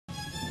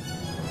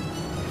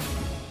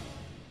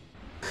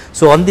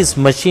So on this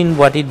machine,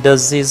 what it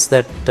does is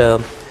that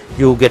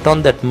you get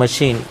on that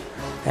machine,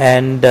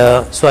 and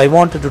so I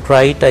wanted to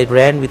try it. I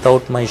ran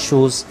without my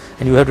shoes,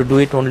 and you have to do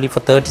it only for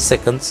 30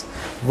 seconds.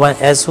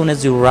 As soon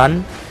as you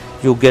run,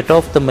 you get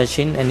off the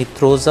machine and it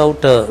throws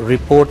out a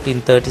report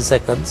in 30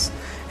 seconds,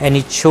 and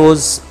it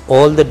shows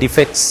all the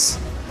defects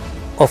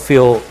of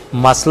your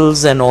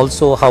muscles and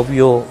also how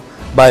your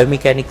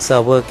biomechanics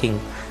are working.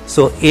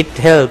 So it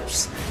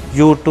helps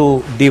you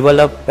to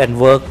develop and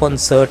work on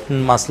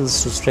certain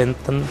muscles to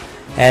strengthen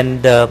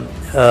and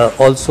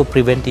also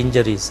prevent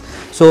injuries.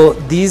 So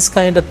these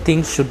kind of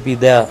things should be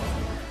there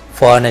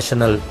for our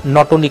national,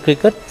 not only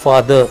cricket, for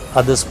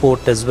other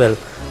sport as well,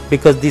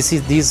 because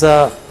these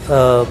are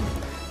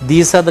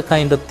the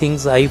kind of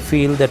things I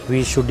feel that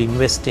we should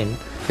invest in.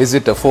 Is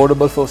it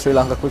affordable for Sri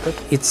Lanka cricket?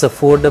 It's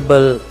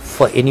affordable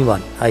for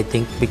anyone, I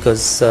think,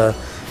 because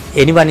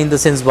anyone, in the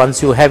sense,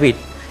 once you have it,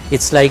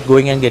 it's like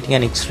going and getting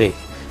an X-ray.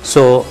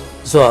 So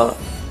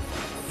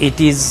it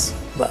is.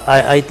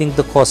 I think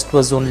the cost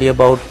was only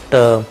about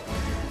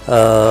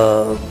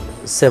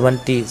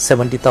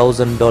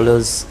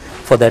 $70,000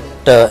 for that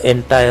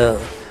entire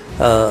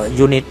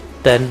unit,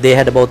 and they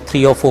had about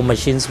 3 or 4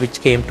 machines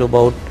which came to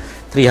about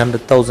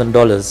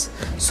 $300,000.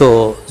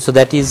 So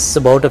that is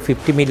about a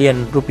 50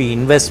 million rupee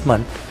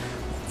investment.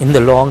 In the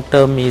long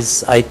term,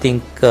 is, I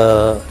think,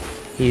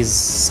 is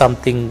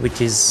something which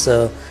is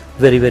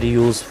very, very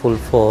useful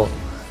for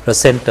a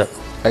center.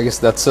 I guess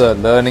that's a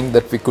learning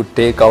that we could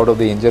take out of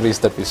the injuries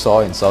that we saw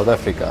in South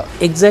Africa.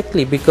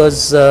 Exactly,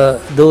 because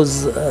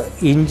those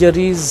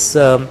injuries,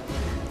 the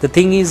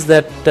thing is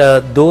that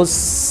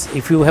those,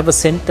 if you have a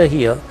center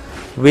here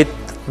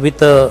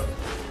with a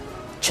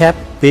chap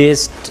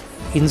based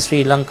in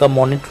Sri Lanka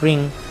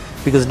monitoring,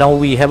 because now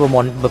we have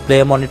a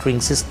player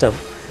monitoring system,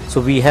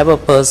 so we have a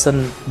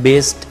person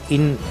based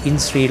in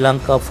Sri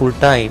Lanka full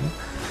time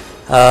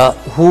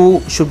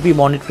who should be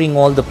monitoring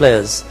all the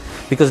players.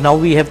 Because now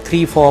we have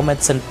 3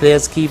 formats and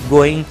players keep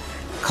going,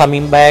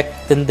 coming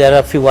back, then there are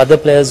a few other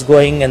players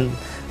going and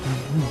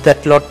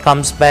that lot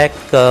comes back.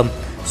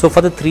 So for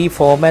the 3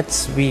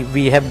 formats,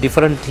 we have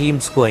different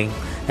teams going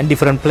and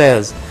different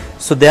players.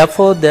 So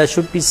therefore there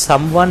should be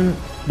someone,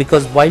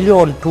 because while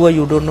you're on tour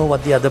you don't know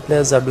what the other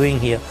players are doing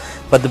here.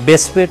 But the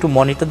best way to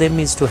monitor them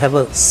is to have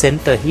a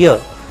center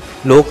here,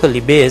 locally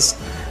based,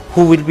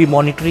 who will be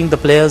monitoring the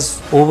players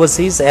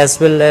overseas as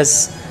well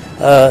as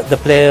the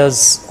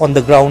players on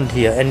the ground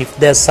here, and if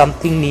there's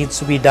something needs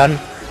to be done,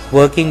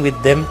 working with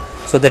them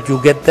so that you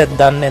get that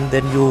done and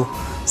then you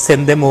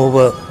send them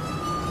over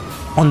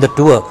on the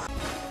tour.